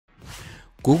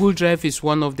Google Drive is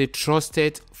one of the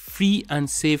trusted, free and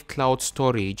safe cloud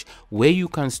storage where you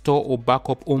can store or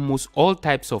backup almost all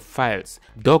types of files,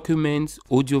 documents,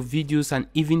 audio, videos, and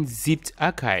even zipped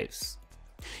archives.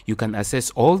 You can access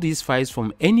all these files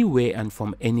from anywhere and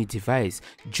from any device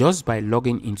just by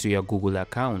logging into your Google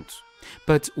account.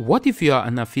 But what if you are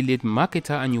an affiliate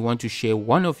marketer and you want to share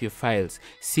one of your files,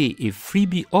 say a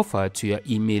freebie offer, to your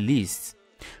email list?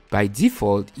 By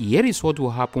default, here is what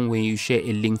will happen when you share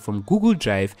a link from Google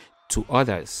Drive to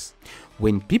others.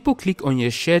 When people click on your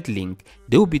shared link,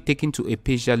 they will be taken to a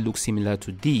page that looks similar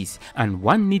to this, and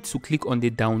one needs to click on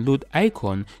the download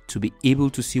icon to be able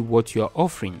to see what you are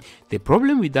offering. The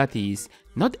problem with that is,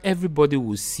 not everybody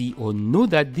will see or know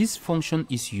that this function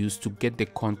is used to get the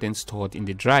content stored in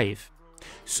the drive.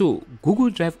 So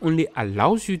Google Drive only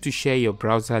allows you to share your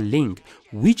browser link,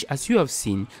 which, as you have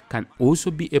seen, can also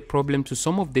be a problem to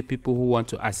some of the people who want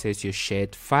to access your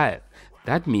shared file.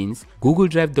 That means Google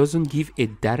Drive doesn't give a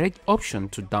direct option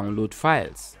to download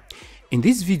files. In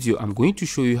this video, I'm going to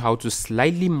show you how to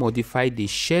slightly modify the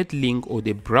shared link or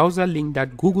the browser link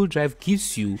that Google Drive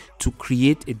gives you to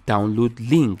create a download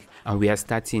link, and we are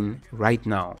starting right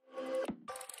now.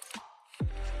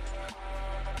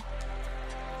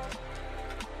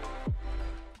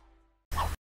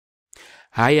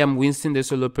 Hi, I'm Winston the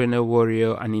Solopreneur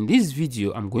Warrior, and in this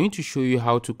video I'm going to show you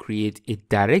how to create a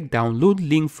direct download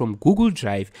link from Google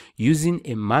Drive using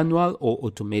a manual or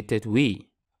automated way.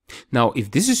 Now,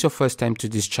 if this is your first time to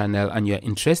this channel and you're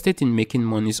interested in making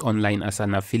monies online as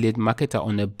an affiliate marketer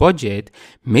on a budget,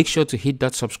 make sure to hit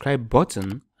that subscribe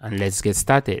button and let's get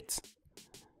started.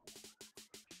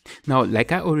 Now,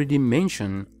 like I already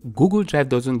mentioned, Google Drive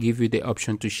doesn't give you the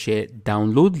option to share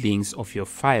download links of your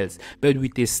files, but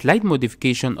with a slight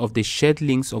modification of the shared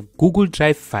links of Google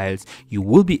Drive files, you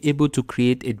will be able to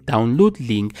create a download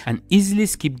link and easily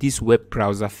skip this web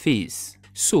browser phase.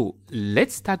 So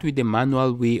let's start with the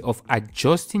manual way of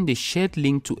adjusting the shared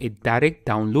link to a direct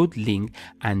download link,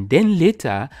 and then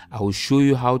later I will show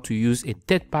you how to use a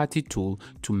third-party tool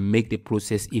to make the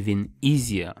process even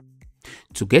easier.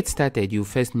 To get started, you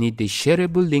first need the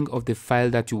shareable link of the file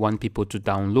that you want people to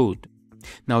download.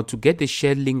 Now, to get the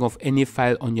shared link of any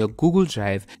file on your Google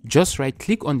Drive, just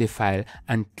right-click on the file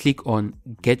and click on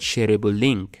Get Shareable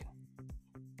Link.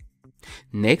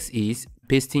 Next is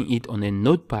pasting it on a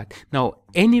notepad. Now,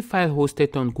 any file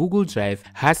hosted on Google Drive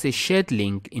has a shared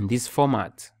link in this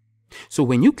format. So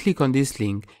when you click on this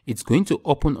link, it's going to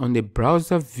open on the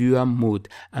browser viewer mode,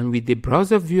 and with the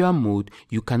browser viewer mode,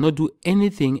 you cannot do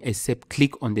anything except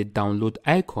click on the download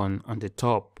icon on the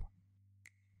top.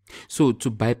 So to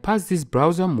bypass this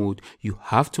browser mode, you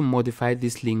have to modify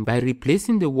this link by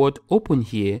replacing the word open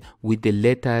here with the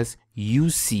letters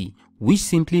UC, which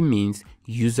simply means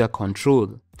user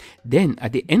control. Then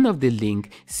at the end of the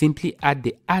link, simply add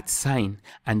the @ sign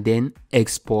and then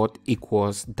export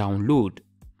equals download.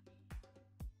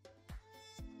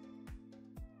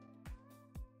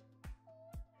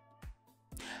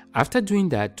 After doing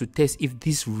that, to test if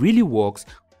this really works,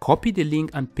 copy the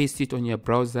link and paste it on your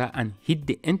browser and hit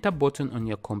the enter button on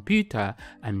your computer,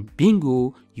 and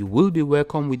bingo, you will be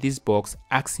welcomed with this box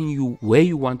asking you where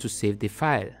you want to save the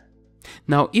file.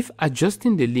 Now, if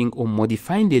adjusting the link or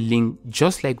modifying the link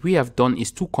just like we have done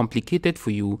is too complicated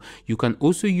for you, you can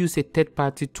also use a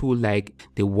third-party tool like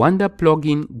the Wonder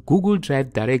plugin Google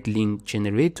Drive Direct Link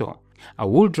Generator. I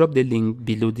will drop the link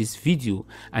below this video,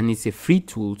 and it's a free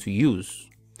tool to use.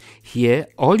 Here,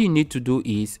 all you need to do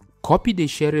is copy the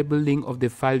shareable link of the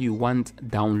file you want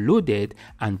downloaded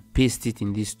and paste it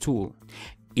in this tool.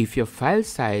 If your file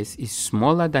size is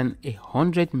smaller than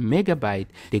 100 MB,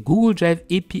 the Google Drive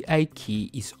API key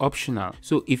is optional.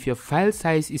 So if your file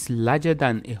size is larger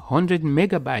than 100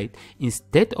 MB,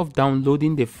 instead of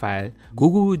downloading the file,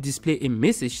 Google will display a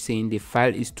message saying the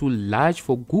file is too large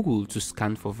for Google to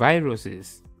scan for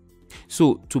viruses.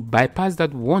 So to bypass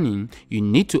that warning, you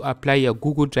need to apply your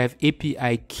Google Drive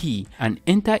API key and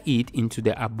enter it into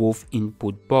the above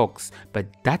input box, but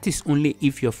that is only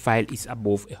if your file is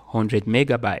above 100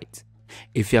 MB.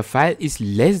 If your file is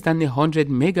less than 100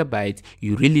 MB,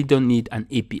 you really don't need an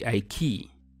API key.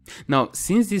 Now,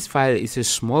 since this file is a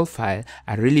small file,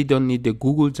 I really don't need the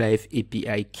Google Drive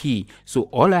API key. So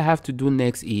all I have to do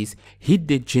next is hit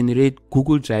the Generate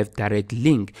Google Drive Direct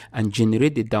Link and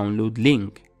generate the download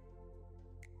link.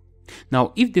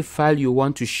 Now, if the file you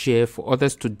want to share for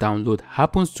others to download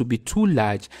happens to be too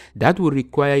large, that will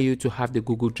require you to have the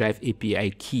Google Drive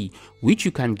API key, which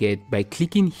you can get by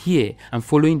clicking here and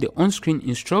following the on-screen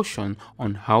instruction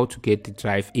on how to get the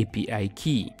Drive API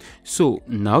key. So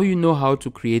now you know how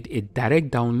to create a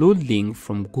direct download link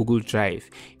from Google Drive.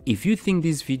 If you think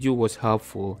this video was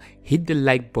helpful, hit the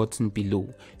like button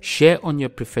below, share on your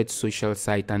preferred social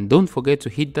site, and don't forget to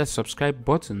hit that subscribe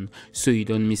button so you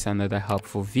don't miss another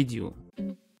helpful video.